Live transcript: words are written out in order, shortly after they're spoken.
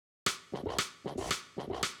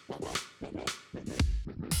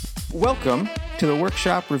Welcome to the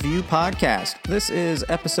Workshop Review Podcast. This is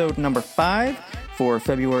episode number 5 for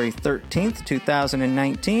February 13th,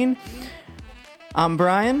 2019. I'm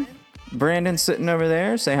Brian. Brandon's sitting over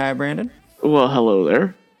there. Say hi, Brandon. Well, hello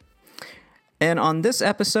there. And on this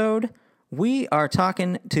episode, we are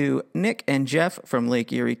talking to Nick and Jeff from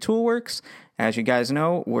Lake Erie Toolworks. As you guys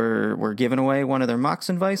know, we're giving away one of their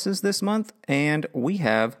Moxon vices this month, and we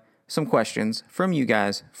have some questions from you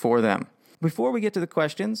guys for them. Before we get to the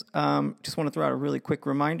questions, just want to throw out a really quick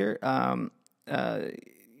reminder.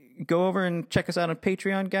 Go over and check us out on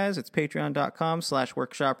Patreon, guys. It's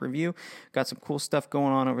patreon.com/workshopreview. Got some cool stuff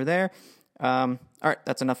going on over there. All right,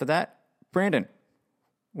 that's enough of that. Brandon,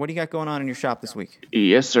 what do you got going on in your shop this week?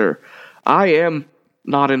 Yes, sir. I am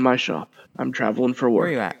not in my shop. I'm traveling for work. Where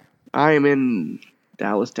are you at? I am in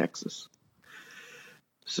Dallas, Texas.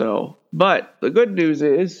 So, but the good news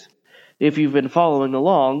is, if you've been following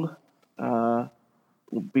along,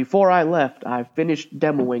 before I left, I finished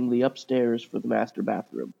demoing the upstairs for the master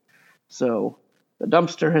bathroom. So, the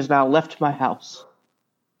dumpster has now left my house.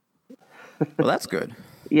 Well, that's good.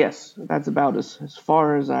 Yes, that's about as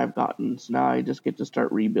far as I've gotten. So now I just get to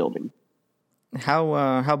start rebuilding.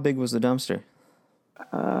 How big was the dumpster?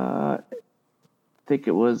 I think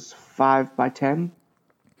it was 5 by 10.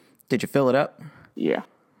 Did you fill it up? Yeah.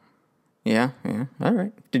 Yeah. All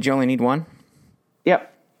right. Did you only need one? Yep.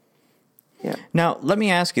 Yeah. Now, let me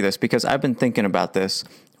ask you this, because I've been thinking about this.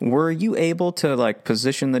 Were you able to,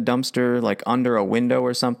 position the dumpster, under a window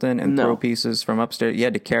or something and throw pieces from upstairs? You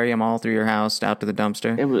had to carry them all through your house out to the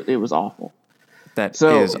dumpster? It was awful. That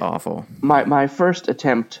is awful. My first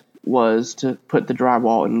attempt was to put the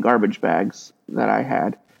drywall in garbage bags that I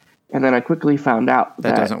had. And then I quickly found out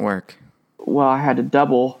that doesn't work. Well, I had to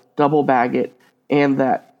double bag it, and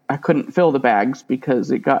that I couldn't fill the bags because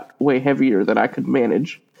it got way heavier than I could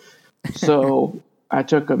manage. So I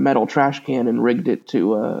took a metal trash can and rigged it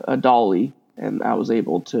to a dolly, and I was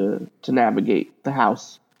able to navigate the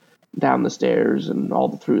house down the stairs and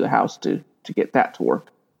all through the house to get that to work,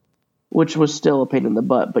 which was still a pain in the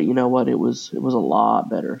butt. But you know what? It was a lot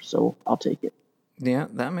better, so I'll take it. Yeah,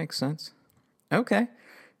 that makes sense. Okay.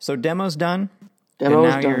 So demo's done.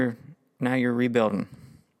 Done. Now you're rebuilding.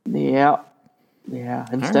 Yeah.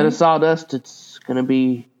 Instead of sawdust, it's gonna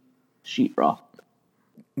be sheetrock.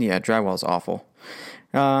 Yeah, drywall's awful.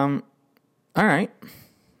 All right.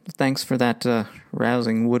 Thanks for that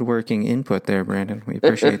rousing woodworking input there, Brandon. We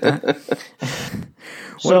appreciate that.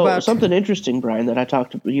 So something interesting, Brian,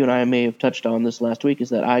 that you and I may have touched on this last week is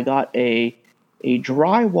that I got a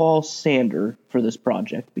drywall sander for this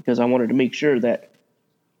project because I wanted to make sure that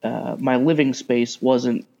my living space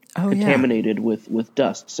wasn't contaminated with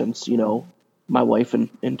dust, since, my wife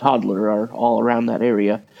and toddler are all around that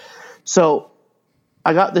area. So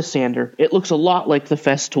I got this sander. It looks a lot like the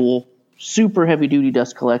Festool, super heavy-duty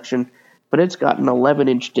dust collection, but it's got an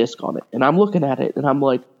 11-inch disc on it. And I'm looking at it, and I'm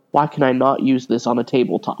like, why can I not use this on a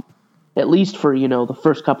tabletop? At least for, the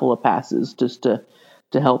first couple of passes, just to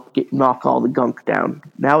help knock all the gunk down.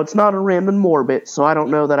 Now, it's not a Random Morbit, so I don't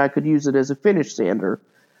know that I could use it as a finish sander,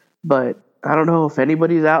 but I don't know if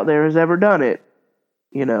anybody's out there has ever done it.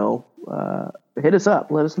 Hit us up.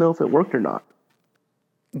 Let us know if it worked or not.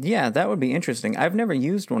 Yeah, that would be interesting. I've never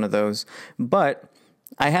used one of those, but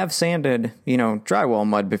I have sanded, drywall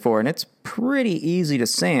mud before, and it's pretty easy to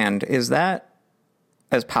sand. Is that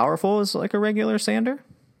as powerful as a regular sander?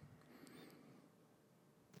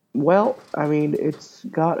 Well, I mean, it's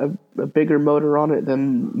got a bigger motor on it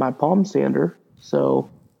than my palm sander, so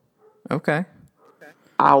okay.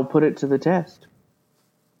 I'll put it to the test.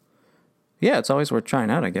 Yeah, it's always worth trying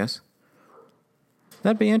out, I guess.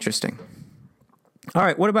 That'd be interesting. All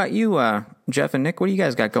right, what about you, Jeff and Nick? What do you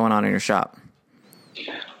guys got going on in your shop?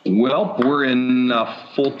 Well, we're in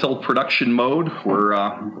full tilt production mode.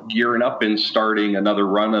 We're gearing up and starting another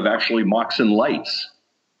run of actually Moxon lights.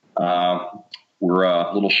 We're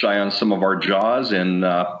a little shy on some of our jaws and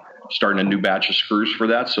starting a new batch of screws for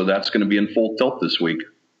that. So that's going to be in full tilt this week.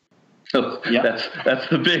 So that's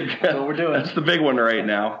the big. That's what we're doing. That's the big one right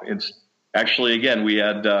now. It's actually, again, we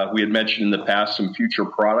had mentioned in the past some future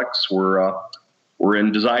products. We're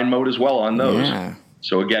in design mode as well on those. Yeah.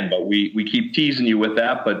 So again, but we keep teasing you with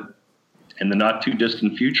that, but in the not too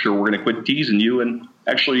distant future, we're going to quit teasing you and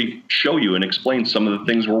actually show you and explain some of the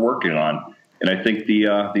things we're working on. And I think the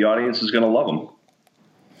audience is going to love them.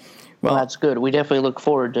 Well, that's good. We definitely look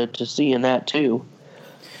forward to seeing that too.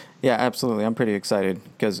 Yeah, absolutely. I'm pretty excited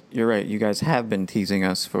because you're right. You guys have been teasing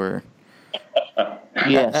us for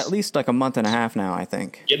at least a month and a half now, I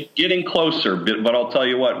think. Getting closer, but I'll tell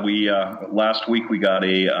you what. We last week we got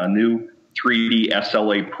a new 3D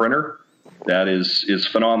SLA printer, That is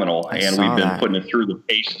phenomenal. And we've been putting it through the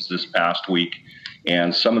paces this past week.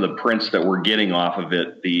 And some of the prints that we're getting off of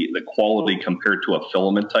it, the quality compared to a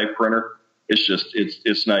filament type printer,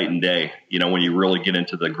 it's night and day, when you really get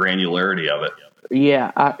into the granularity of it.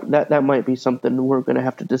 Yeah, that might be something we're going to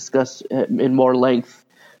have to discuss in more length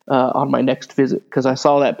on my next visit, because I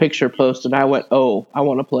saw that picture post and I went, oh, I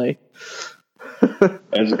want to play.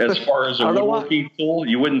 As far as a woodworking tool,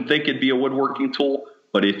 you wouldn't think it'd be a woodworking tool,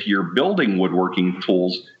 but if you're building woodworking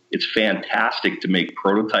tools, it's fantastic to make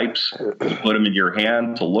prototypes, to put them in your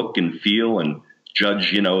hand, to look and feel and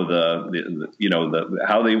judge, the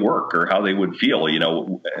how they work or how they would feel,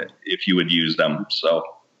 if you would use them. So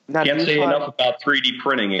can't say enough about 3D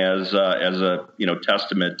printing as a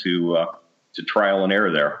testament to trial and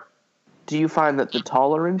error there. Do you find that the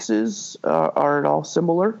tolerances are at all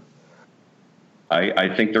similar?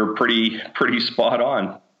 I think they're pretty spot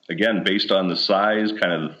on. Again, based on the size,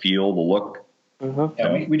 kind of the feel, the look. Mm-hmm.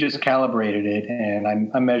 Yeah, we just calibrated it,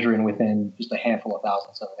 and I'm measuring within just a handful of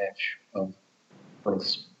thousandths of an inch of what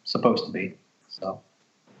it's supposed to be. So,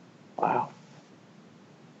 wow,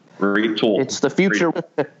 great tool. It's the future.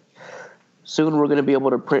 Soon we're going to be able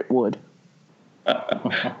to print wood.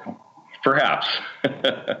 Perhaps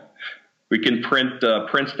we can print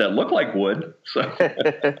prints that look like wood. So.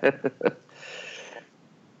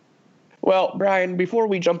 Well, Brian, before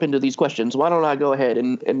we jump into these questions, why don't I go ahead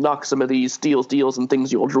and knock some of these steals, and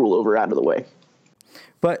things you'll drool over out of the way?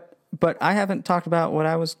 But I haven't talked about what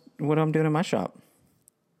I'm doing in my shop.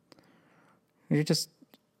 You're just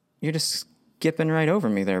skipping right over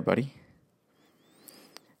me there, buddy.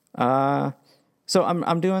 So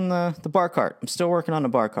I'm doing the bar cart. I'm still working on the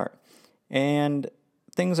bar cart, and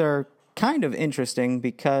things are kind of interesting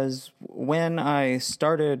because when I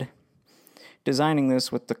started designing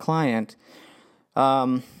this with the client,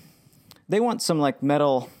 they want some like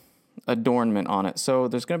metal adornment on it. So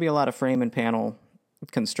there's going to be a lot of frame and panel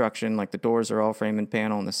construction. Like the doors are all frame and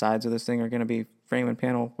panel, and the sides of this thing are going to be frame and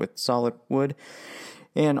panel with solid wood.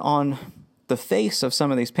 And on the face of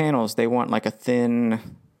some of these panels, they want like a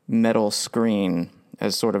thin metal screen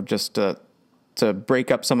as sort of just to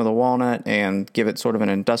break up some of the walnut and give it sort of an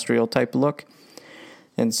industrial type look.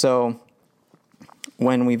 And so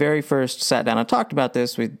when we very first sat down and talked about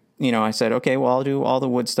this, I said, okay, well, I'll do all the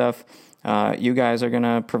wood stuff. You guys are going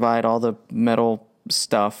to provide all the metal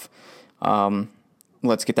stuff.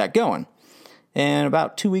 Let's get that going. And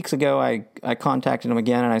about 2 weeks ago, I contacted him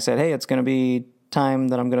again and I said, hey, it's going to be time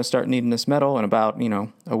that I'm going to start needing this metal in about,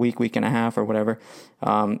 a week and a half or whatever.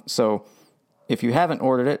 So if you haven't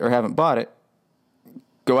ordered it or haven't bought it,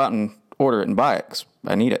 go out and order it and buy it, 'cause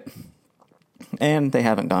I need it. And they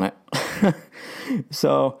haven't done it.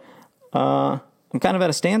 So I'm kind of at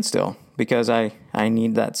a standstill because I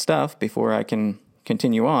need that stuff before I can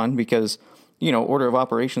continue on, because, order of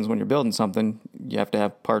operations when you're building something, you have to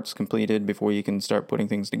have parts completed before you can start putting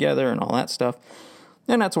things together and all that stuff.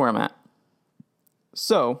 And that's where I'm at.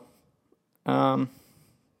 So, kind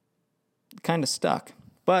of stuck.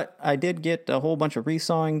 But I did get a whole bunch of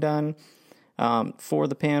resawing done for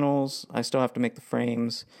the panels. I still have to make the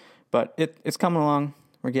frames, but it's coming along.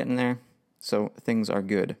 We're getting there. So things are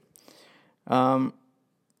good. All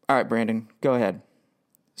right, Brandon, go ahead.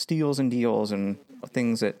 Steals and deals and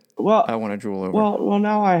things that I want to drool over. Well,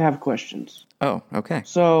 now I have questions. Oh, okay.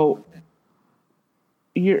 So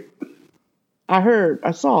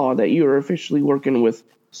I saw that you were officially working with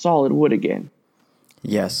solid wood again.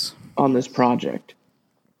 Yes. On this project.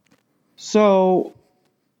 So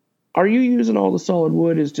are you using all the solid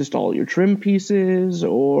wood as just all your trim pieces,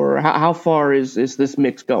 or how far is this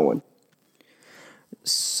mix going?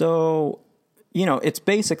 So, it's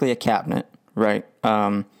basically a cabinet, right?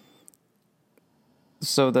 So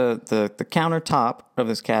the countertop of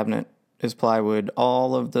this cabinet is plywood.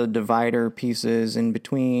 All of the divider pieces in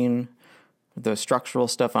between, the structural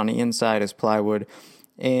stuff on the inside is plywood.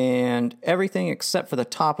 And everything except for the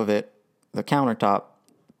top of it, the countertop,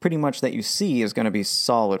 pretty much that you see is going to be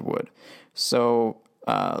solid wood. So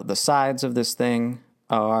the sides of this thing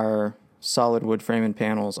are solid wood frame and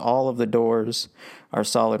panels. All of the doors are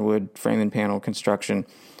solid wood frame and panel construction.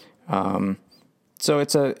 So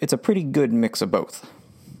it's a pretty good mix of both.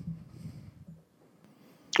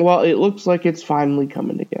 Well, it looks like it's finally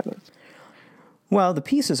coming together. Well, the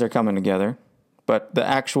pieces are coming together, but the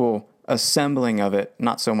actual assembling of it,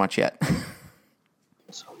 not so much yet.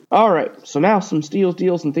 All right, so now some steals,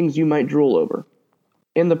 deals, and things you might drool over.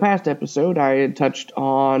 In the past episode, I had touched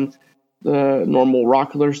on the normal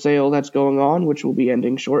Rockler sale that's going on, which will be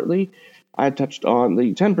ending shortly. I touched on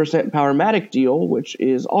the 10% Powermatic deal, which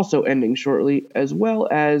is also ending shortly, as well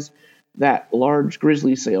as that large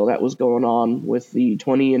Grizzly sale that was going on with the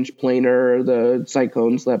 20-inch planer, the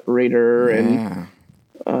Cyclone separator, and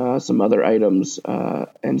some other items.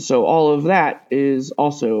 And so all of that is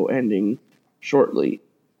also ending shortly.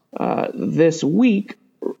 This week,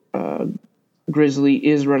 Grizzly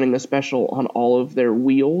is running a special on all of their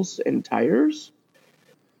wheels and tires.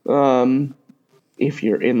 If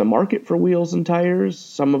you're in the market for wheels and tires,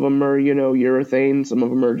 some of them are, urethane, some of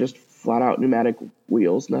them are just flat out pneumatic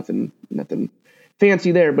wheels, nothing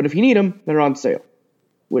fancy there. But if you need them, they're on sale,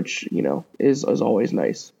 which, is always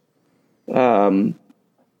nice.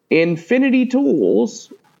 Infinity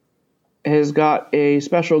Tools has got a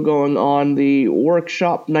special going on the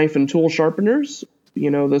Workshop knife and tool sharpeners,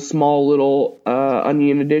 the small little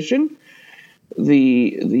onion edition,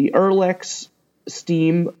 the Erlex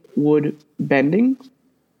steam wood bending,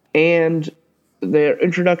 and their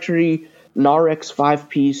introductory Narex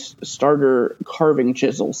 5-piece starter carving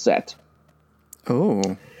chisel set. Oh,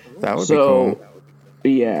 that would be cool.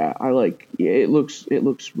 Yeah, it looks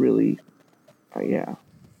really, it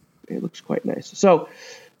looks quite nice. So,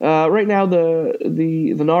 right now the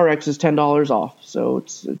Narex is $10 off, so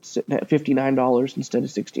it's sitting at $59 instead of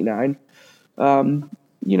 $69.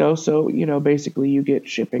 Basically you get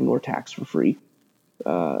shipping or tax for free.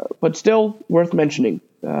 But still worth mentioning,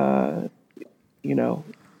 for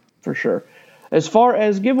sure. As far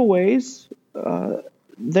as giveaways,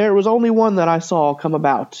 there was only one that I saw come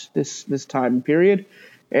about this time period,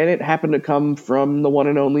 and it happened to come from the one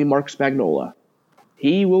and only Mark Spagnola.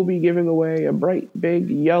 He will be giving away a bright, big,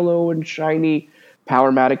 yellow and shiny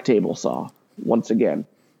Powermatic table saw once again.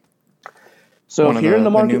 So if you're in the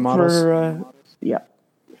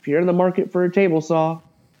market for a table saw,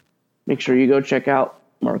 make sure you go check out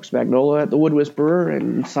Mark Spagnola at the Wood Whisperer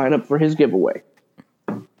and sign up for his giveaway.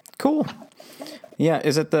 Cool. Yeah,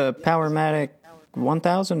 is it the Powermatic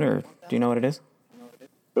 1000, or do you know what it is?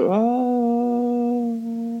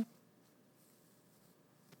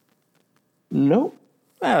 Nope.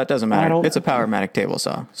 Well, it doesn't matter. It's a Powermatic table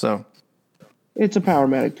saw, so. It's a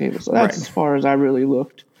Powermatic table saw. That's right. As far as I really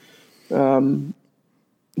looked.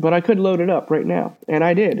 But I could load it up right now, and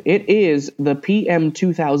I did. It is the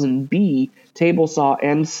PM2000B table saw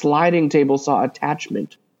and sliding table saw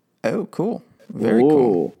attachment. Oh, cool. Very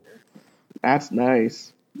cool. That's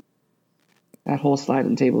nice. That whole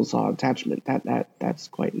sliding table saw attachment, that's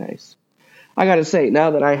quite nice. I got to say,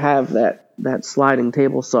 now that I have that sliding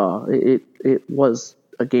table saw, it was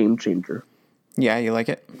a game changer. Yeah, you like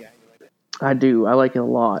it? I do. I like it a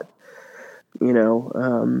lot.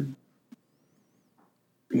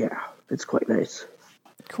 Yeah, it's quite nice.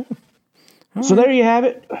 Cool. So there you have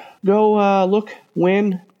it. Go look,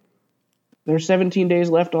 win. There's 17 days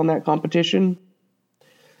left on that competition.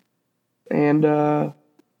 And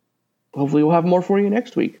hopefully we'll have more for you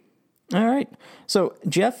next week. All right. So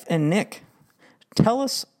Jeff and Nick, tell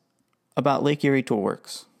us about Lake Erie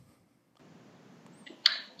Toolworks.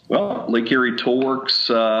 Well, Lake Erie Toolworks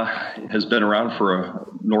has been around for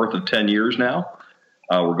north of 10 years now.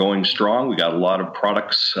 We're going strong. We got a lot of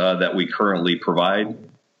products that we currently provide,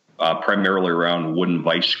 primarily around wooden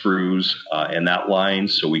vice screws and that line,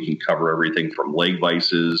 so we can cover everything from leg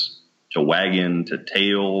vices to wagon to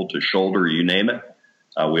tail to shoulder, you name it.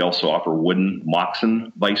 We also offer wooden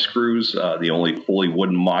Moxon vice screws, the only fully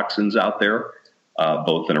wooden Moxons out there,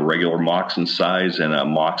 both in a regular Moxon size and a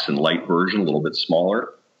Moxon light version, a little bit smaller.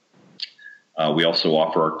 We also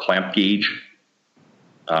offer our clamp gauge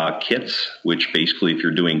kits, which basically, if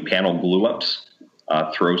you're doing panel glue ups,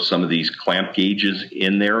 throw some of these clamp gauges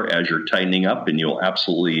in there as you're tightening up, and you'll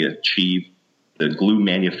absolutely achieve the glue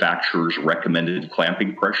manufacturer's recommended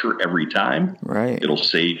clamping pressure every time. Right. It'll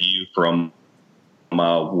save you from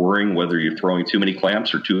worrying whether you're throwing too many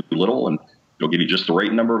clamps or too little, and it'll give you just the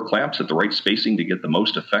right number of clamps at the right spacing to get the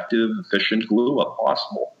most effective, efficient glue up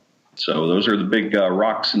possible. So those are the big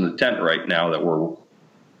rocks in the tent right now that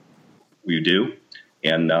we do.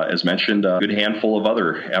 And as mentioned, a good handful of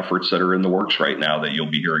other efforts that are in the works right now that you'll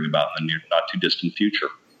be hearing about in the not too distant future.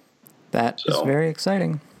 That is very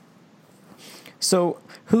exciting. So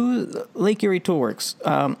Lake Erie Toolworks,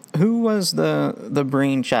 who was the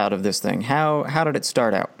brainchild of this thing? How did it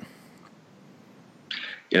start out?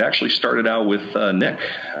 It actually started out with Nick.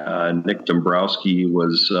 Nick Dombrowski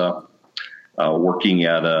was working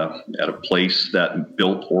at a place that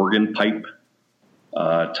built organ pipe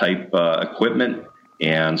type equipment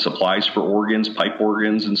and supplies for organs, pipe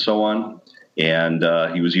organs, and so on. And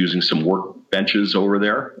he was using some workbenches over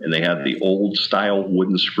there, and they had the old style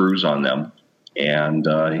wooden screws on them. And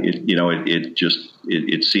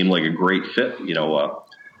it seemed like a great fit.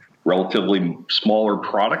 relatively smaller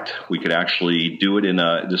product. We could actually do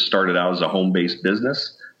it just started out as a home-based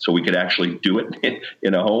business. So we could actually do it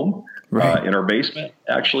in a home, right. In our basement,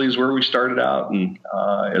 actually, is where we started out. And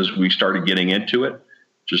as we started getting into it,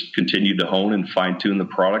 just continued to hone and fine tune the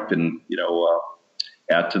product and,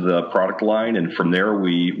 add to the product line. And from there,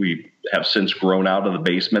 we have since grown out of the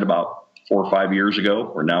basement about 4 or 5 years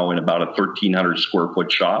ago. We're now in about a 1,300 square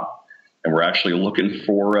foot shop. And we're actually looking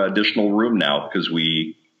for additional room now because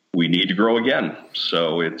we need to grow again.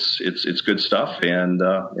 So it's good stuff. And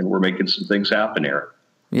we're making some things happen here.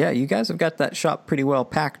 Yeah, you guys have got that shop pretty well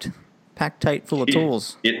packed tight full of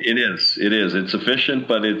tools. It is. It's efficient,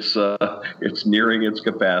 but it's nearing its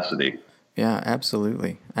capacity. Yeah,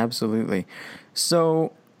 absolutely.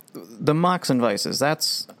 So the Moxon Vices,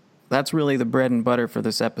 that's really the bread and butter for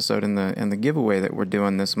this episode and the giveaway that we're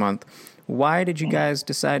doing this month. Why did you guys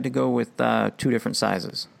decide to go with 2 different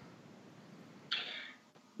sizes?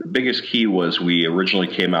 The biggest key was we originally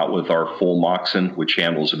came out with our full Moxon, which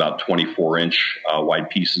handles about 24-inch wide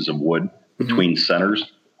pieces of wood between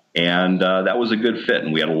centers. And that was a good fit.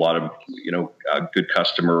 And we had a lot of, good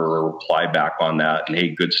customer reply back on that. And, hey,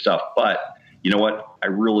 good stuff. But you know what?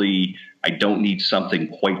 I don't need something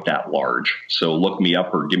quite that large. So look me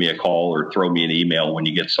up or give me a call or throw me an email when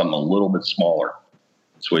you get something a little bit smaller.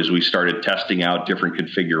 So as we started testing out different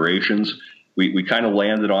configurations, we kind of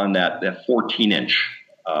landed on that 14-inch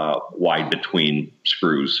wide between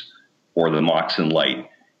screws for the Moxon Light.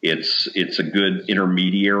 It's a good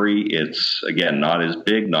intermediary. It's, again, not as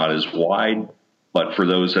big, not as wide, but for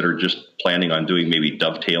those that are just planning on doing maybe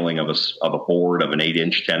dovetailing of a board, of an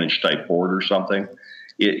 8-inch, 10-inch type board or something,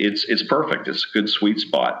 it's perfect. It's a good sweet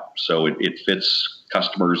spot. So it fits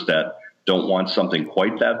customers that don't want something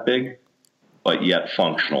quite that big, but yet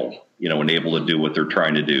functional, and able to do what they're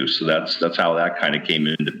trying to do. So that's how that kind of came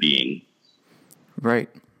into being. Right.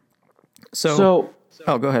 So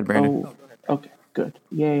go ahead, Brandon. Okay, good.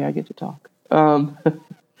 Yay, I get to talk.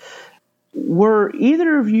 Were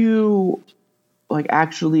either of you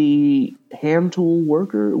actually hand tool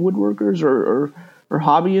woodworkers or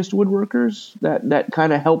hobbyist woodworkers that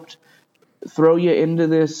kind of helped throw you into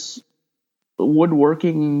this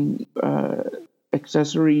woodworking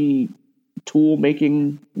accessory tool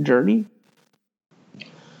making journey?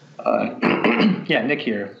 Yeah, Nick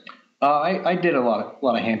here. I did a lot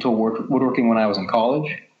of hand tool woodworking when I was in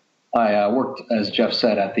college. I worked, as Jeff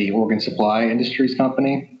said, at the Oregon Supply Industries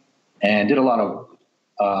Company and did a lot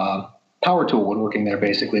of power tool woodworking there,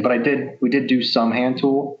 basically. But we did do some hand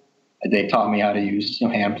tool. They taught me how to use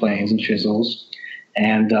hand planes and chisels.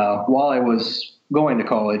 And while I was going to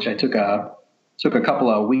college, I took a couple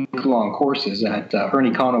of week-long courses at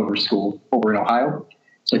Ernie Conover School over in Ohio.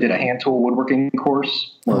 So I did a hand tool woodworking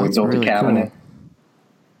course where we built really a cabinet,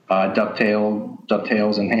 cool.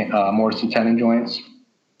 Dovetails and mortise and tenon joints.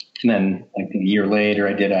 And then a year later,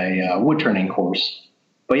 I did a wood turning course.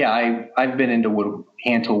 But yeah, I've been into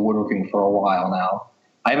hand tool woodworking for a while now.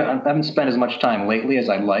 I haven't spent as much time lately as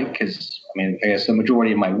I'd like because, I guess the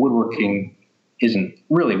majority of my woodworking isn't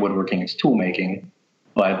really woodworking, it's tool making.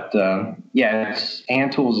 But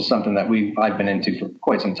hand tools is something that I've been into for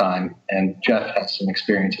quite some time, and Jeff has some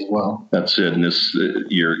experience as well. That's it. And this,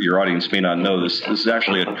 your audience may not know this. This is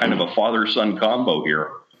actually a kind of a father-son combo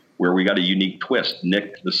here, where we got a unique twist.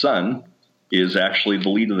 Nick, the son, is actually the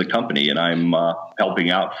lead of the company, and I'm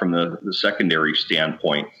helping out from the secondary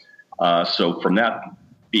standpoint. So from that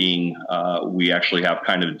being, we actually have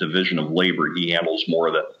kind of a division of labor. He handles more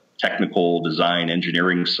of the technical design,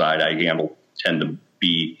 engineering side. I tend to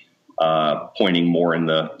be pointing more in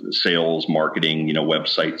the sales, marketing,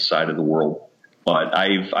 website side of the world. But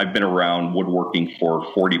I've been around woodworking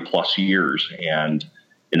for 40 plus years, and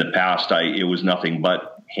in the past, it was nothing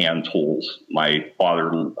but hand tools. My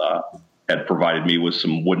father had provided me with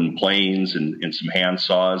some wooden planes and some hand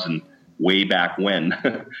saws, and way back when,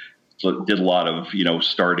 so did a lot of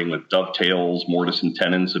starting with dovetails, mortise and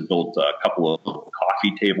tenons. I built a couple of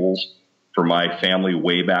coffee tables for my family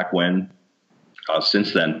way back when.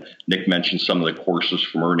 Since then, Nick mentioned some of the courses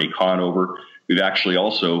from Ernie Conover. We've actually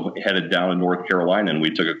also headed down to North Carolina, and we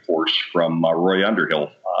took a course from Roy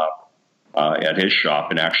Underhill at his shop,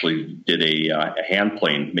 and actually did a hand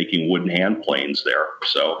plane, making wooden hand planes there.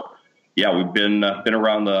 So, yeah, we've been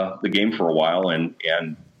around the game for a while, and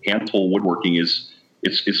hand tool woodworking is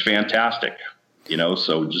fantastic.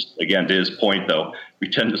 So just again to his point, though, we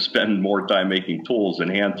tend to spend more time making tools than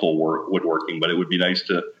hand tool woodworking, but it would be nice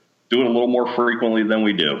to do it a little more frequently than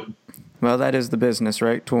we do. Well, that is the business,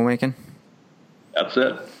 right? Tool making. That's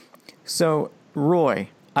it. So, Roy,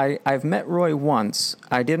 I've met Roy once.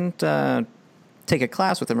 I didn't take a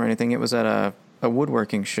class with him or anything. It was at a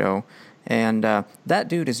woodworking show, and that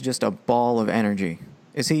dude is just a ball of energy.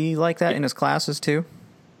 Is he like that in his classes too?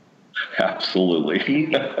 Absolutely.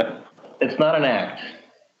 It's not an act.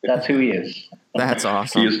 That's who he is. That's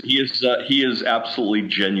awesome. He is absolutely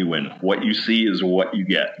genuine. What you see is what you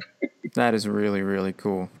get. That is really, really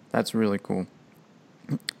cool. That's really cool.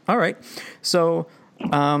 All right. So,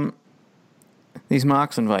 these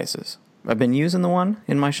Moxon vices. I've been using the one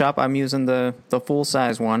in my shop. I'm using the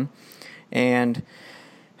full-size one. And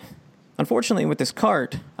unfortunately, with this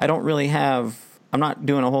cart, I don't really have... I'm not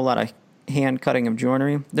doing a whole lot of hand cutting of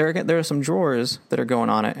joinery. There are some drawers that are going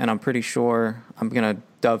on it, and I'm pretty sure I'm going to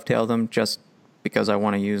dovetail them just because I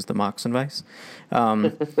want to use the Moxon vise.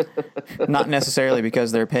 Not necessarily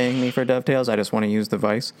because they're paying me for dovetails. I just want to use the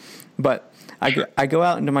vise. But I go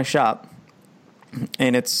out into my shop,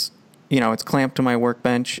 and it's clamped to my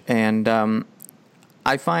workbench, and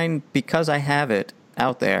I find because I have it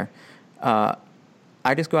out there, I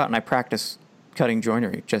just go out and I practice cutting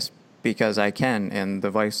joinery just because I can, and the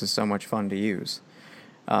vise is so much fun to use.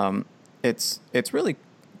 It's really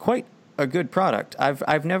quite a good product.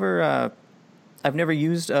 I've never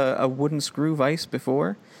used a wooden screw vise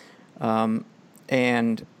before,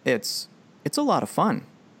 and it's a lot of fun.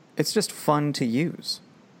 It's just fun to use.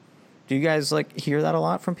 Do you guys hear that a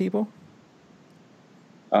lot from people?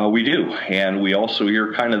 We do, and we also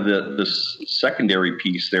hear kind of this secondary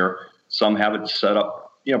piece there. Some have it set up,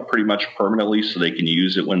 pretty much permanently so they can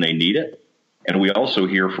use it when they need it. And we also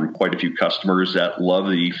hear from quite a few customers that love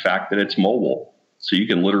the fact that it's mobile. So you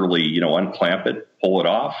can literally, unclamp it, pull it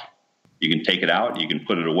off. You can take it out. You can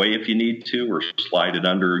put it away if you need to, or slide it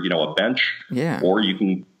under, a bench. Yeah. Or you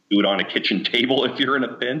can do it on a kitchen table if you're in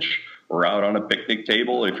a pinch, or out on a picnic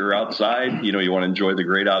table if you're outside. You want to enjoy the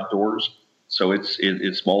great outdoors. So it's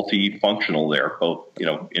multifunctional there, both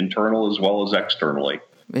internal as well as externally.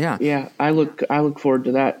 Yeah. Yeah, I look forward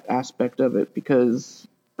to that aspect of it because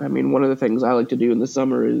one of the things I like to do in the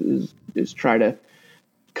summer is try to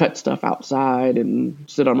cut stuff outside and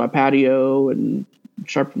sit on my patio and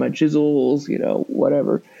sharpen my chisels,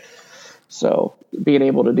 whatever. So being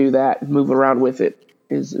able to do that and move around with it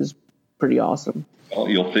is pretty awesome. Well,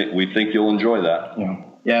 we think you'll enjoy that.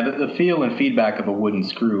 Yeah. The feel and feedback of a wooden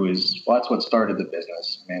screw that's what started the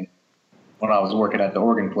business. When I was working at the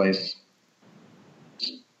organ place,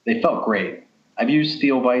 they felt great. I've used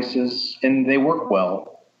steel vices and they work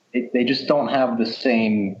well. They just don't have the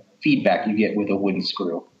same feedback you get with a wooden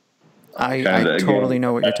screw. I totally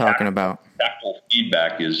know what you're talking about. Tactile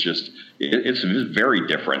feedback is just, it's very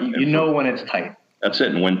different. You know when it's tight. That's it.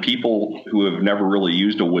 And when people who have never really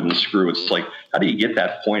used a wooden screw, it's like, how do you get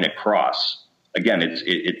that point across? Again,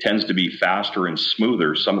 it tends to be faster and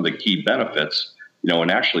smoother, some of the key benefits,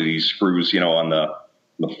 and actually these screws, on the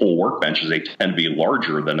full workbenches, they tend to be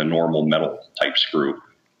larger than a normal metal type screw.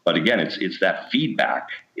 But again, it's that feedback,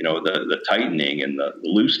 the tightening and the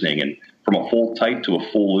loosening, and from a full tight to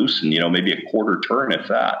a full loosen, maybe a quarter turn if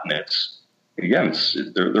that. And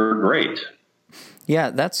they're great.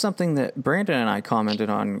 Yeah, that's something that Brandon and I commented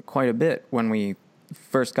on quite a bit when we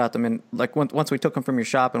first got them in. Once we took them from your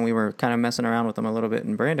shop and we were kind of messing around with them a little bit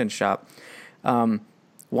in Brandon's shop.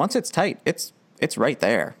 Once it's tight, it's right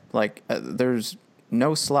there. There's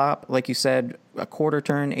no slop, like you said, a quarter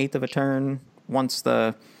turn, eighth of a turn. Once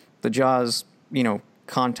the jaws,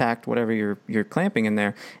 contact whatever you're clamping in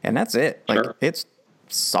there, and that's it. Sure. It's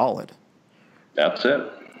solid. That's it.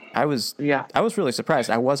 I was really surprised.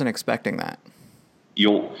 I wasn't expecting that.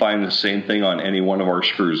 You'll find the same thing on any one of our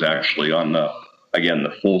screws, actually, on the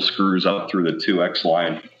full screws up through the 2X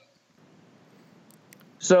line.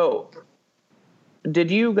 So, did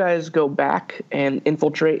you guys go back and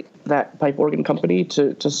infiltrate that pipe organ company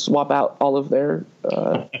to swap out all of their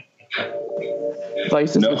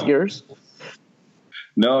vices with yours?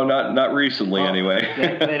 No, not recently,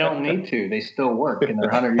 anyway. They don't need to. They still work, and they're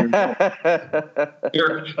 100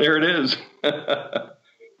 years old. There it is.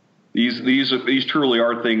 These truly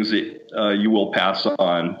are things that you will pass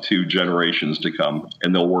on to generations to come,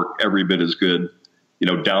 and they'll work every bit as good,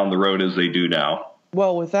 down the road as they do now.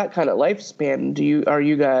 Well, with that kind of lifespan, are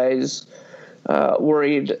you guys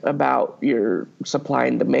worried about your supply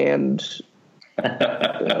and demand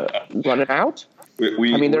running out?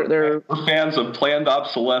 We're fans of planned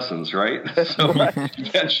obsolescence, right? So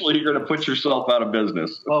eventually you're going to put yourself out of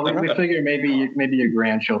business. Well, we figure maybe your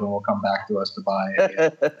grandchildren will come back to us to buy.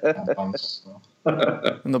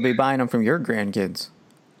 And they'll be buying them from your grandkids.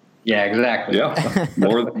 Yeah, exactly. Yeah,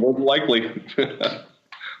 more than likely.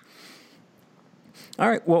 All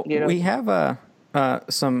right. Well, we have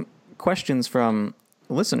some questions from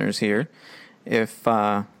listeners here. If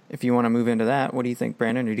you want to move into that, what do you think,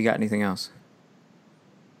 Brandon? Or do you got anything else?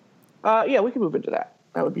 Yeah, we can move into that.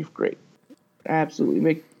 That would be great. Absolutely.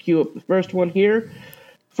 Make queue up the first one here.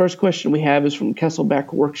 First question we have is from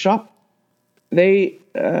Kesselback Workshop. He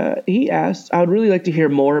asked, I would really like to hear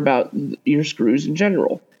more about your screws in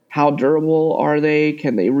general. How durable are they?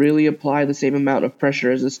 Can they really apply the same amount of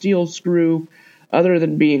pressure as a steel screw? Other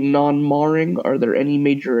than being non-marring, are there any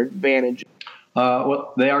major advantages?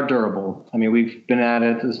 Well, they are durable. I mean, we've been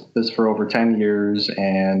at this for over 10 years,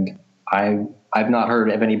 and I've not heard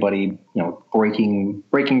of anybody, breaking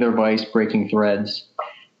their vise, breaking threads.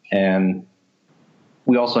 And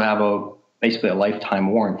we also have basically a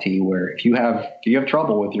lifetime warranty where if you have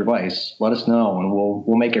trouble with your vise, let us know and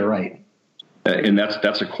we'll make it right. And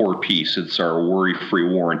that's a core piece. It's our worry-free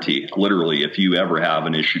warranty. Literally, if you ever have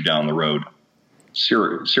an issue down the road,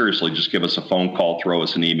 seriously, just give us a phone call, throw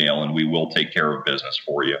us an email, and we will take care of business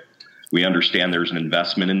for you. We understand there's an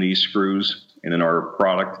investment in these screws and in our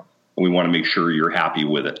product, and we want to make sure you're happy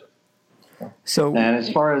with it. So, and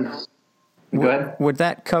as far as go ahead. Would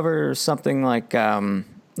that cover something like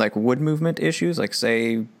wood movement issues? Like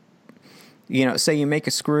say you make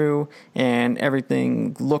a screw and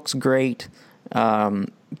everything looks great,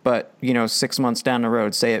 but 6 months down the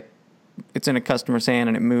road, say it's in a customer's hand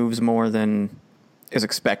and it moves more than is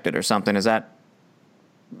expected or something. Is that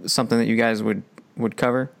something that you guys would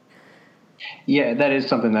cover? Yeah, that is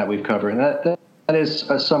something that we've covered. And that is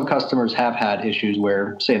some customers have had issues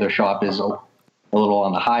where, say, their shop is a little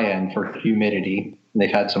on the high end for humidity, and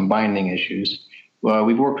they've had some binding issues.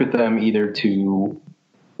 We've worked with them either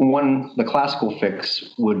the classical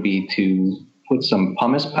fix would be to put some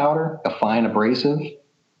pumice powder, a fine abrasive,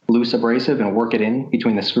 loose abrasive, and work it in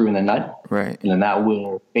between the screw and the nut. Right. And then that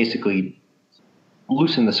will basically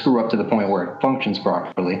loosen the screw up to the point where it functions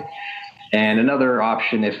properly. And another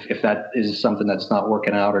option, if that is something that's not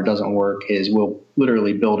working out or doesn't work, is we'll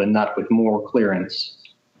literally build a nut with more clearance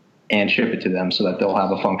and ship it to them so that they'll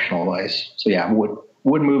have a functional vise. So yeah,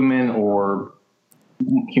 wood movement or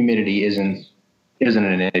humidity isn't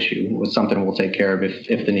an issue. It's something we'll take care of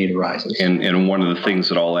if the need arises. And one of the things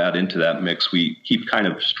that I'll add into that mix, we keep kind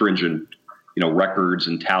of stringent, records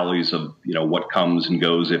and tallies of, what comes and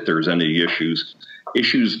goes if there's any issues.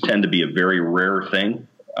 Issues tend to be a very rare thing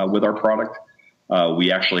with our product.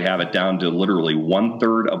 We actually have it down to literally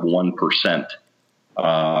 1/3 of 1%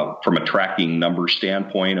 from a tracking number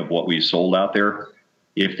standpoint of what we sold out there.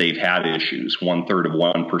 If they've had issues, 1/3 of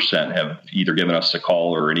 1% have either given us a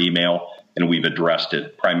call or an email, and we've addressed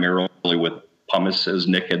it primarily with pumice, as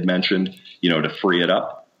Nick had mentioned, to free it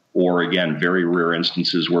up. Or again, very rare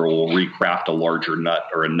instances where we'll recraft a larger nut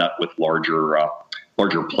or a nut with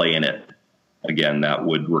larger play in it. Again, that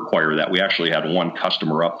would require that. We actually had one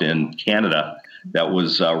customer up in Canada that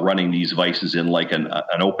was running these vices in like an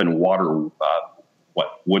open water,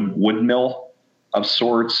 wood mill of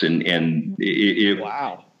sorts, and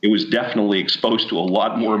wow. It was definitely exposed to a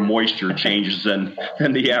lot more moisture changes than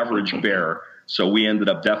the average bear. So we ended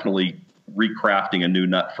up definitely recrafting a new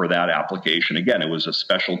nut for that application. Again, it was a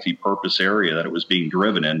specialty purpose area that it was being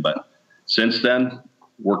driven in, but since then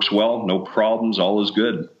works well, no problems, all is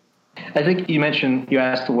good. I think you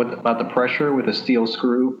asked about the pressure with a steel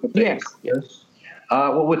screw. Yes.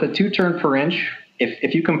 Well, with a 2 turn per inch,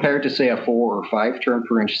 if you compare it to say a 4 or 5 turn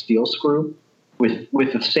per inch steel screw, with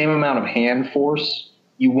the same amount of hand force,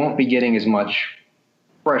 you won't be getting as much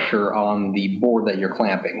pressure on the board that you're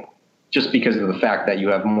clamping, just because of the fact that you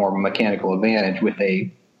have more mechanical advantage with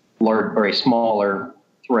a large or a smaller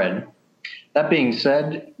thread. That being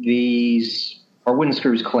said, our wooden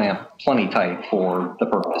screws clamp plenty tight for the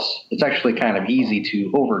purpose. It's actually kind of easy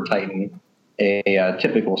to over tighten a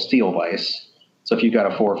typical steel vise. So if you've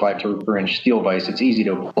got a 4 or 5 turn per inch steel vise, it's easy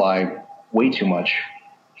to apply way too much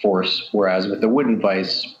force. Whereas with the wooden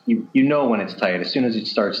vise, you know when it's tight as soon as it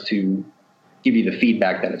starts to give you the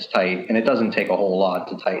feedback that it's tight, and it doesn't take a whole lot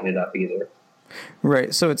to tighten it up either.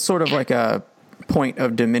 Right. So it's sort of like a point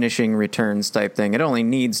of diminishing returns type thing. It only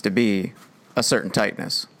needs to be a certain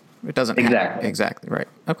tightness. It doesn't exactly right.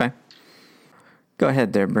 Okay. Go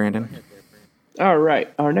ahead there, Brandon. All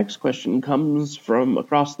right. Our next question comes from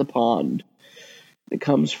across the pond. It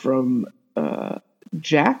comes from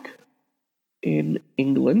Jack in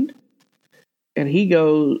England. And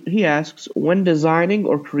he asks, when designing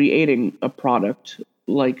or creating a product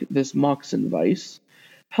like this Moxon vise,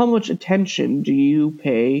 how much attention do you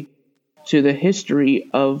pay to the history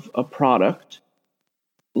of a product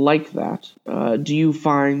like that? Do you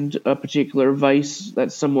find a particular vise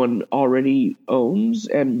that someone already owns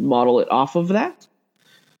and model it off of that?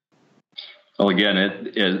 Well, again,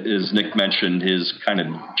 as Nick mentioned, his kind of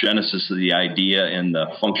genesis of the idea and the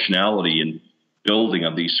functionality and building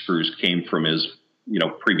of these screws came from his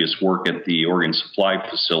previous work at the Oregon Supply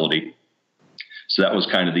facility. So that was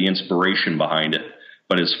kind of the inspiration behind it.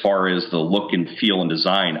 But as far as the look and feel and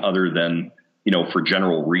design, other than, for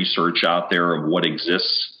general research out there of what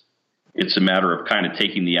exists, it's a matter of kind of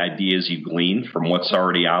taking the ideas you glean from what's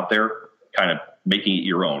already out there, kind of making it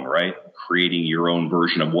your own, right? Creating your own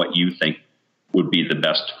version of what you think would be the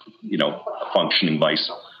best, functioning vise.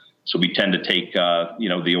 So we tend to take,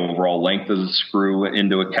 the overall length of the screw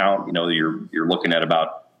into account. You're looking at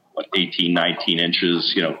about 18, 19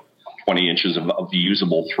 inches, 20 inches of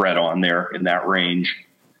usable thread on there in that range.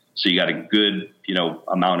 So you got a good,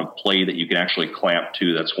 amount of play that you can actually clamp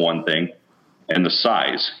to. That's one thing. And the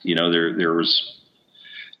size, there was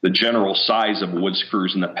the general size of wood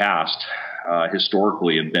screws in the past,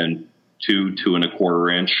 historically have been 2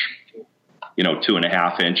 2.25 inch,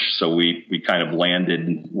 2.5 inch. So we kind of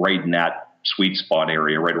landed right in that sweet spot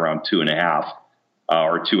area, right around 2.5.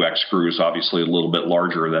 Our 2X screws, obviously a little bit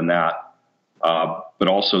larger than that. But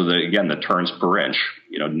also the turns per inch,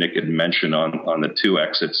 Nick had mentioned on the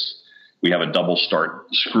 2X, we have a double start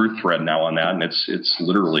screw thread now on that. And it's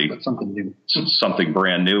literally something new, something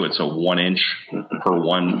brand new. It's a 1 inch per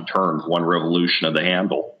one turn, one revolution of the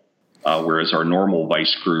handle. Whereas our normal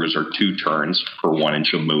vise screws are 2 turns per 1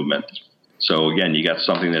 inch of movement. So again, you got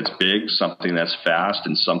something that's big, something that's fast,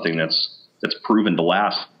 and something that's proven to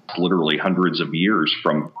last literally hundreds of years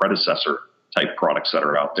from predecessor type products that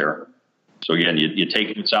are out there. So again, you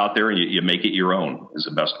take what's out there and you make it your own is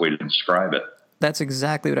the best way to describe it. That's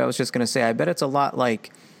exactly what I was just going to say. I bet it's a lot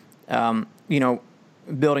like,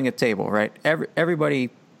 building a table, right? Everybody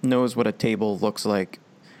knows what a table looks like.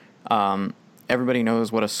 Everybody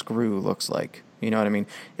knows what a screw looks like. You know what I mean?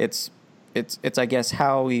 It's I guess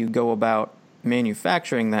how you go about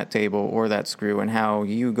manufacturing that table or that screw and how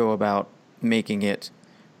you go about making it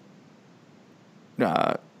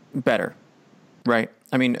better, right?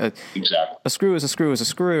 I mean, exactly. A screw is a screw is a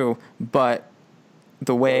screw, but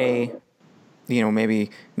the way, maybe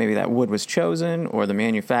that wood was chosen or the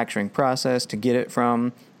manufacturing process to get it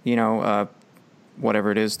from,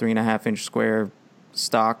 whatever it is, 3.5 inch square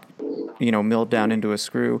stock, milled down into a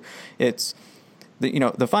screw. It's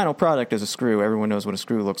the final product is a screw. Everyone knows what a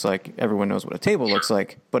screw looks like. Everyone knows what a table looks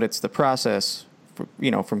like, but it's the process,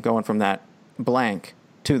 from going from that blank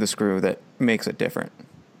to the screw that makes it different.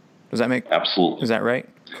 Does that make absolutely? Is that right?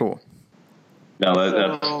 Cool. No,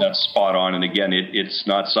 that's spot on. And again, it's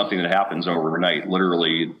not something that happens overnight.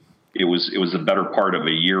 Literally, it was the better part of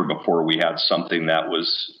a year before we had something that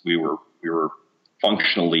we were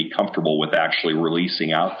functionally comfortable with actually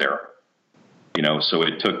releasing out there. So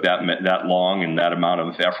it took that long and that amount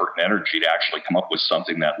of effort and energy to actually come up with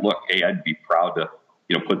something that, look, hey, I'd be proud to,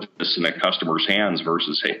 put this in a customer's hands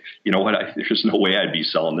versus, hey, you know what? There's no way I'd be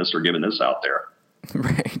selling this or giving this out there.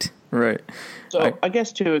 Right. So I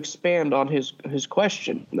guess to expand on his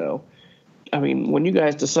question, though, I mean, when you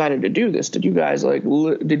guys decided to do this, did you guys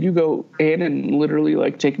did you go in and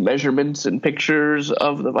literally take measurements and pictures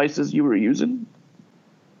of the vices you were using?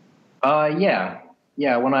 Yeah.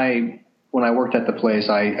 When I worked at the place,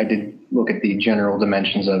 I did look at the general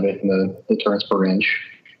dimensions of it and the turns per inch.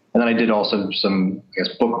 And then I did also some,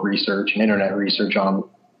 book research and internet research on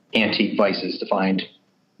antique vices to find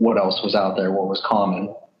what else was out there, what was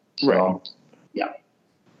common. So, right. Yeah.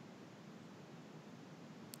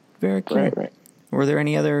 Very cool. Right. Were there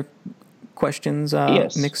any other questions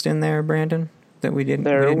yes. mixed in there, Brandon, that we didn't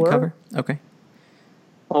cover? Okay.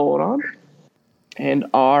 Hold on. And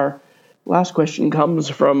our last question comes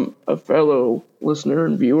from a fellow listener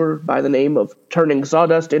and viewer by the name of Turning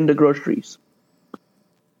Sawdust into Groceries,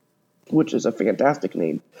 which is a fantastic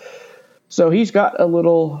name. So he's got a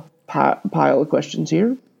little pile of questions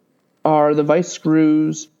here. Are the vice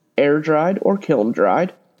screws air-dried or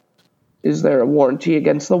kiln-dried? Is there a warranty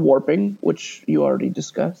against the warping, which you already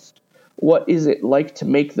discussed? What is it like to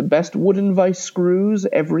make the best wooden vice screws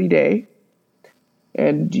every day?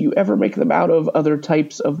 And do you ever make them out of other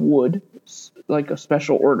types of wood, like a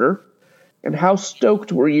special order? And how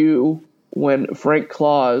stoked were you when Frank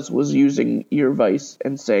Claus was using your vice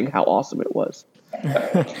and saying how awesome it was?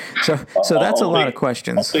 So that's a lot of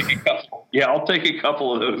questions. I'll take a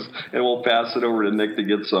couple of those, and we'll pass it over to Nick to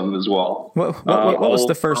get some as well. What was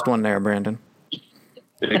the first one there, Brandon?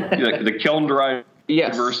 The kiln dried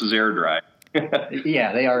versus air dried.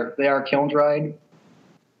 Yeah, they are kiln dried.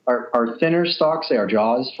 Our thinner stocks, say our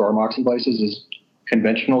jaws for our moxie vices, is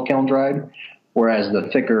conventional kiln dried, whereas the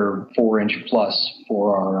thicker 4-inch plus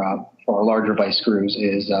for our larger vice screws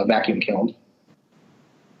is vacuum kilned.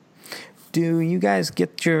 Do you guys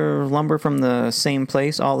get your lumber from the same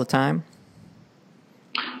place all the time?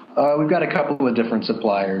 We've got a couple of different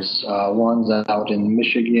suppliers. One's out in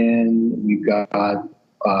Michigan. We've got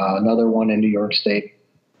another one in New York State.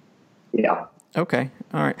 Yeah. Okay.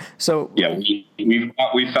 All right. So yeah,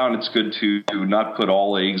 we found it's good to not put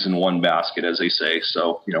all eggs in one basket, as they say.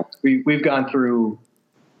 So we've gone through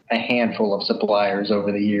a handful of suppliers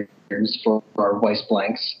over the years for our Weiss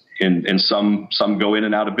blanks. And some go in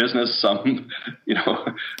and out of business. Some,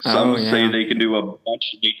 say they can do a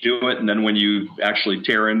bunch, they do it, and then when you actually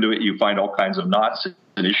tear into it, you find all kinds of knots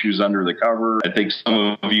and issues under the cover. I think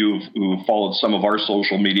some of you who followed some of our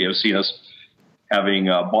social media have seen us having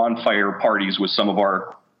bonfire parties with some of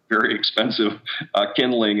our very expensive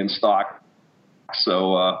kindling and stock.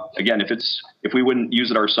 So again, if we wouldn't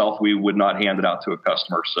use it ourselves, we would not hand it out to a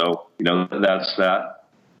customer. So that's that.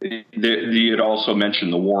 You had also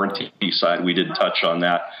mentioned the warranty side. We did touch on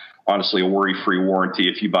that. Honestly, a worry-free warranty.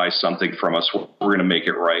 If you buy something from us, we're going to make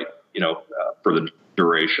it right, for the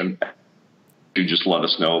duration. You just let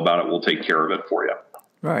us know about it. We'll take care of it for you.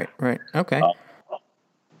 Right. Okay.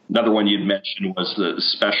 Another one you'd mentioned was the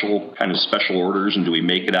special orders, and do we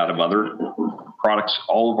make it out of other products?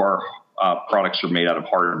 All of our products are made out of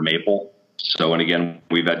hardened maple. So, and again,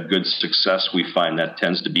 we've had good success. We find that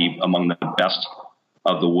tends to be among the best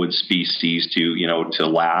of the wood species to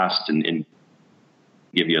last and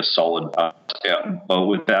give you a solid. But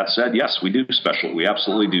with that said, yes, we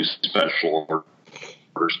absolutely do special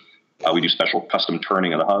orders. We do special custom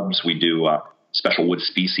turning of the hubs. We do special wood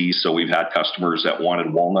species. So we've had customers that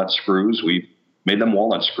wanted walnut screws. We made them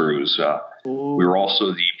walnut screws. We were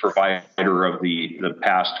also the provider of the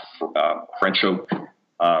past French oak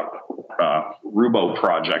Roubo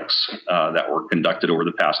projects that were conducted over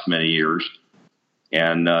the past many years.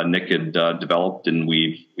 And Nick had developed, and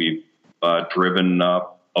we've driven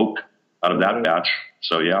oak out of that batch.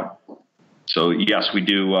 So, yeah. So, yes, we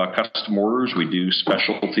do custom orders, we do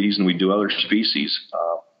specialties, and we do other species.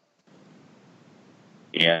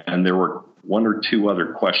 And there were one or two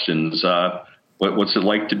other questions. What's it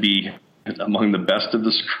like to be among the best of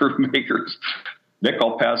the screw makers? Nick,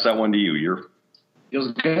 I'll pass that one to you.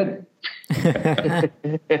 Feels good.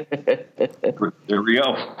 There we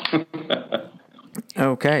go.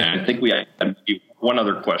 Okay. And I think we had one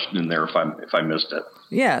other question in there if I missed it.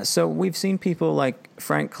 Yeah, so we've seen people like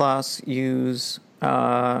Frank Klaas use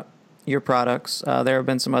your products. There have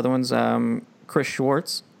been some other ones. Chris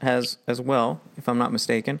Schwartz has as well, if I'm not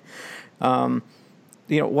mistaken.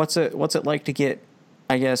 What's it like to get,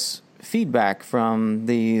 I guess, feedback from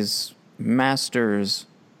these masters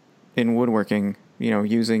in woodworking?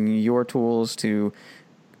 Using your tools to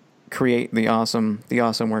create the awesome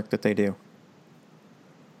work that they do.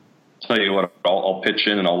 Tell you what, I'll pitch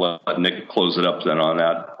in and I'll let Nick close it up then on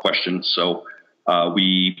that question. So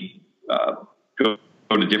we go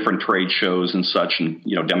to different trade shows and such, and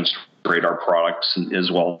demonstrate our products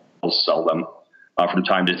as well as sell them from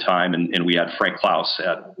time to time. And we had Frank Klaas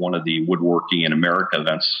at one of the Woodworking in America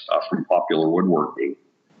events from Popular Woodworking.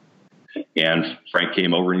 And Frank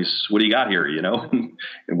came over and he said, "What do you got here?" And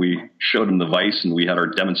we showed him the vise, and we had our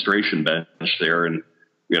demonstration bench there, and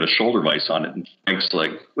we had a shoulder vise on it. And Frank's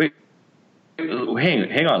like, "Wait,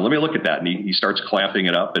 hang on, let me look at that." And he starts clamping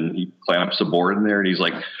it up, and he clamps a board in there, and he's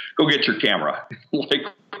like, "Go get your camera." Like,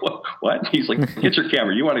 what? He's like, "Get your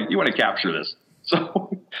camera. You want to capture this."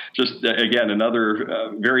 So just again,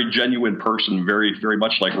 another very genuine person, very, very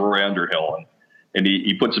much like Roy Underhill. And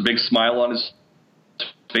he puts a big smile on his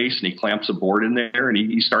face, and he clamps a board in there, and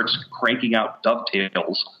he starts cranking out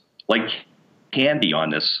dovetails like candy on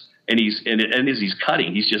this. And as he's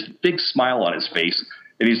cutting, he's just big smile on his face.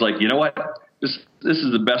 And he's like, "You know what? This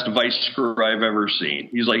is the best vice screw I've ever seen."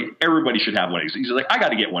 He's like, "Everybody should have one of these." He's like, "I got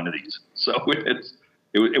to get one of these." So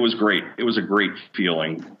it was great. It was a great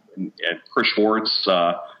feeling. And Chris Schwartz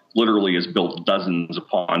literally has built dozens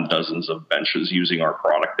upon dozens of benches using our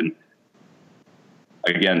product. And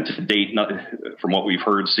again, to date, from what we've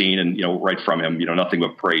heard, seen, and right from him, nothing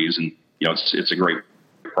but praise. And it's a great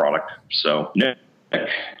product. So Nick,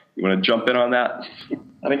 you want to jump in on that?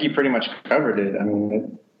 I think you pretty much covered it. I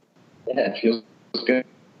mean, it feels good.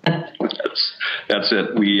 That's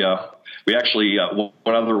it. We actually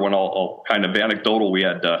one other one. I'll kind of anecdotal. We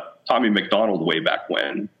had Tommy McDonald way back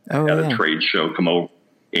when at a trade show come over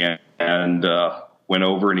and went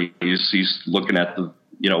over, and he's looking at the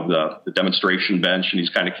demonstration bench, and he's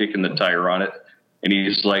kind of kicking the tire on it, and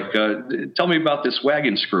he's like, "Tell me about this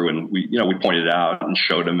wagon screw." And we pointed it out and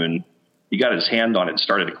showed him, and he got his hand on it and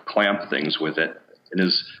started to clamp things with it, and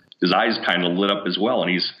his eyes kind of lit up as well.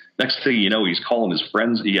 And next thing you know, he's calling his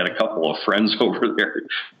friends. He had a couple of friends over there.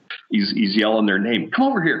 He's yelling their name. "Come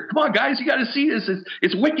over here. Come on, guys. You got to see this.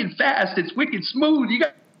 It's wicked fast. It's wicked smooth. You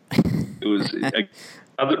got It was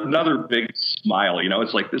another big smile.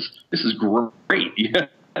 It's like this is great.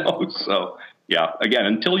 So yeah, again,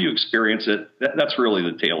 until you experience it, that's really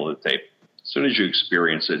the tail of the tape. As soon as you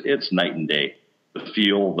experience it, it's night and day. The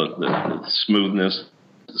feel, the smoothness,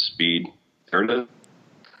 the speed. There it is.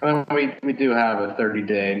 We do have a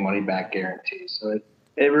 30-day money-back guarantee, so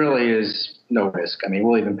it really is no risk. I mean,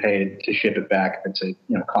 we'll even pay to ship it back if it's a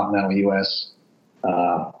continental U.S.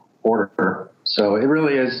 order. So it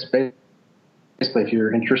really is basically, if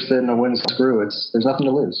you're interested in a wooden screw, there's nothing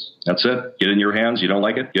to lose. That's it. Get it in your hands. You don't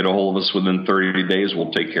like it? Get a hold of us within 30 days.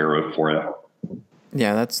 We'll take care of it for you.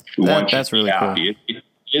 Yeah, that's really cool. It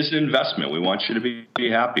is an investment. We want you to be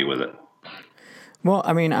happy with it. Well,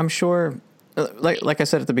 I mean, I'm sure, like I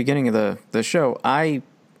said at the beginning of the show, I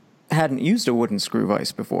hadn't used a wooden screw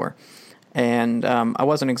vise before, and I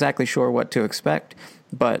wasn't exactly sure what to expect,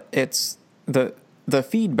 but it's the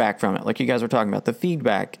feedback from it, like you guys were talking about, the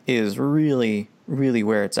feedback is really, really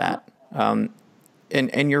where it's at. And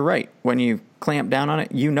you're right. When you clamp down on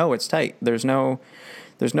it, it's tight. There's no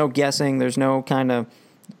guessing. There's no kind of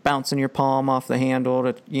bouncing your palm off the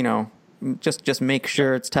handle to, just make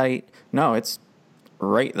sure it's tight. No, it's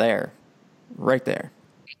right there. Right there.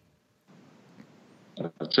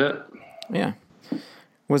 That's it. Yeah.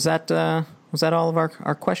 Was that all of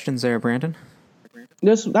our questions there, Brandon?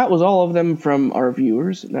 That was all of them from our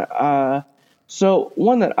viewers. So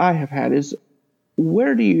one that I have had is,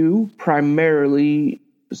 where do you primarily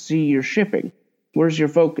see your shipping? Where's your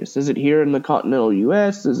focus? Is it here in the continental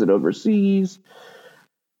U.S.? Is it overseas?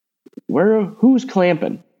 Who's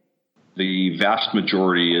clamping? The vast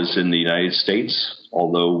majority is in the United States,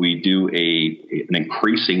 although we do an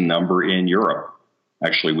increasing number in Europe.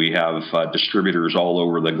 Actually, we have distributors all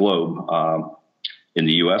over the globe. In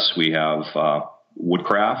the U.S., we have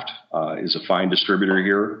Woodcraft is a fine distributor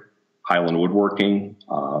here. Highland Woodworking,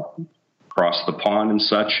 across the pond and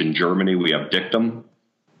such. In Germany, we have Dictum.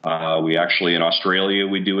 We actually, in Australia,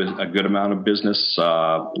 we do a good amount of business.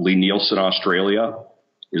 Lee Nielsen Australia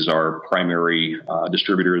is our primary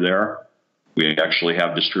distributor there. We actually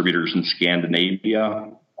have distributors in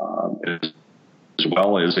Scandinavia as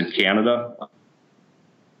well as in Canada.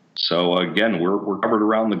 So again, we're covered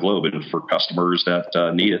around the globe, and for customers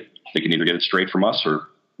that need it, they can either get it straight from us or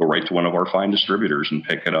go right to one of our fine distributors and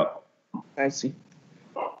pick it up. I see.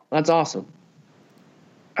 That's awesome.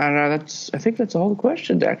 And I think that's all the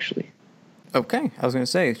questions, actually. Okay, I was going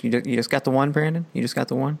to say, you just got the one, Brandon? You just got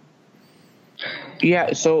the one?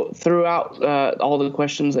 Yeah, so throughout all the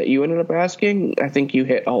questions that you ended up asking, I think you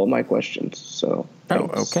hit all of my questions. So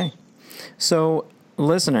thanks. Oh, okay. So,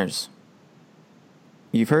 listeners,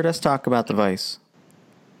 you've heard us talk about the vise.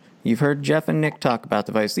 You've heard Jeff and Nick talk about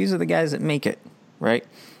the vise. These are the guys that make it, right?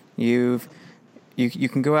 You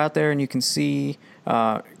can go out there and you can see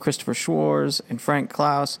Christopher Schwarz and Frank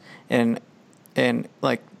Klaus and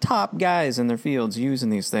like top guys in their fields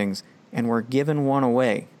using these things, and we're giving one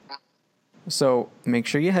away. So make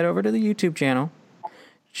sure you head over to the YouTube channel,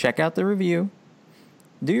 check out the review,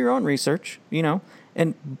 do your own research,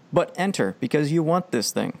 but enter, because you want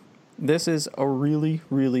this thing. This is a really,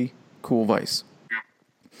 really cool vise.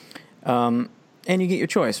 And you get your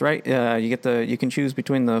choice, right? You can choose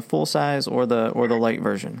between the full size or the light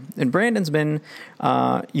version. And Brandon's been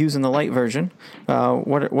using the light version.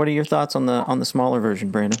 What are your thoughts on the smaller version,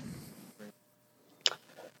 Brandon?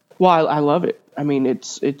 Well, I love it. I mean,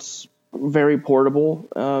 it's very portable.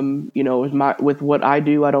 With what I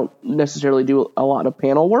do, I don't necessarily do a lot of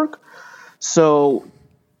panel work, so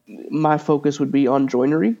my focus would be on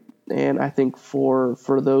joinery. And I think for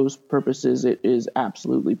those purposes, it is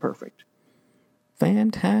absolutely perfect.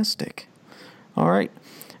 Fantastic. All right.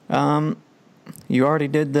 You already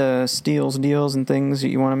did the steals, deals, and things that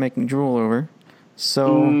you want to make me drool over.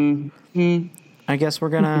 So I guess we're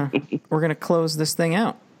gonna close this thing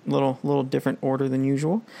out. Little different order than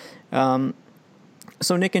usual. So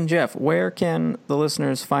Nick and Jeff, where can the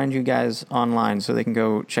listeners find you guys online so they can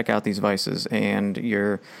go check out these vices and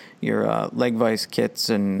your leg vise kits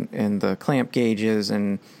and the clamp gauges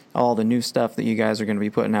and all the new stuff that you guys are going to be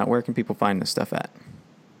putting out? Where can people find this stuff at?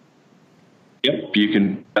 Yep, you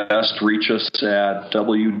can best reach us at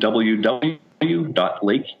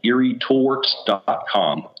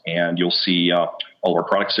www.lakeerietoolworks.com, and you'll see all of our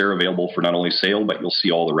products there available for not only sale, but you'll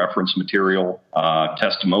see all the reference material,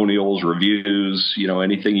 testimonials, reviews,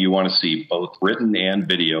 anything you want to see, both written and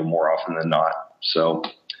video more often than not. So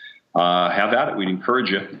have at it. We'd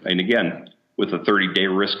encourage you. And again, with a 30-day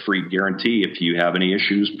risk-free guarantee, if you have any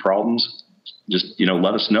issues, problems, just,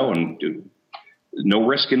 let us know, and no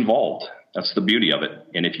risk involved. That's the beauty of it.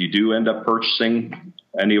 And if you do end up purchasing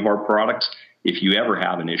any of our products, if you ever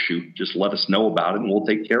have an issue, just let us know about it and we'll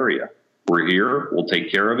take care of you. We're here. We'll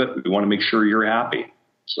take care of it. We want to make sure you're happy.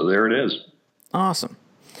 So there it is. Awesome.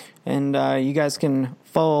 And you guys can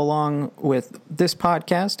follow along with this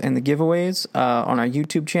podcast and the giveaways on our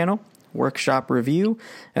YouTube channel, Workshop Review,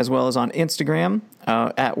 as well as on Instagram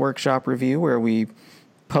at Workshop Review, where we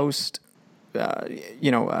post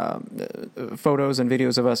photos and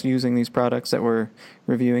videos of us using these products that we're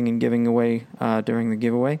reviewing and giving away during the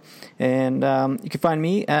giveaway. And you can find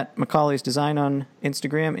me at Macaulay's Design on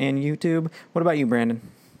Instagram and YouTube. What about you, Brandon?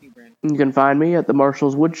 You can find me at the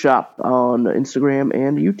Marshall's Woodshop on Instagram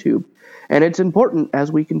and YouTube. And it's important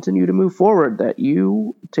as we continue to move forward that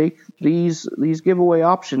you take these giveaway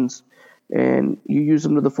options and you use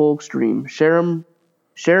them to the full extreme. Share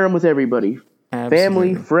them with everybody. Absolutely.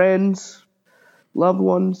 Family, friends, loved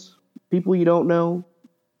ones, people you don't know.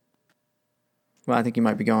 Well, I think you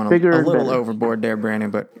might be going a little overboard there, Brandon,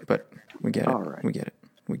 but we get it. All right. We get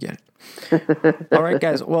it. All right,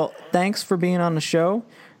 guys. Well, thanks for being on the show.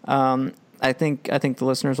 I think the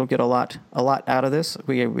listeners will get a lot out of this.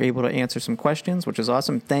 We were able to answer some questions, which is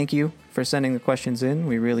awesome. Thank you for sending the questions in.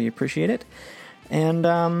 We really appreciate it.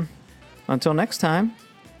 And until next time,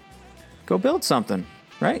 go build something,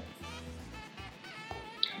 right?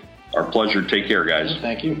 Our pleasure. Take care, guys.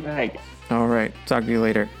 Thank you. Thanks. All right. Talk to you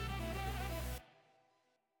later.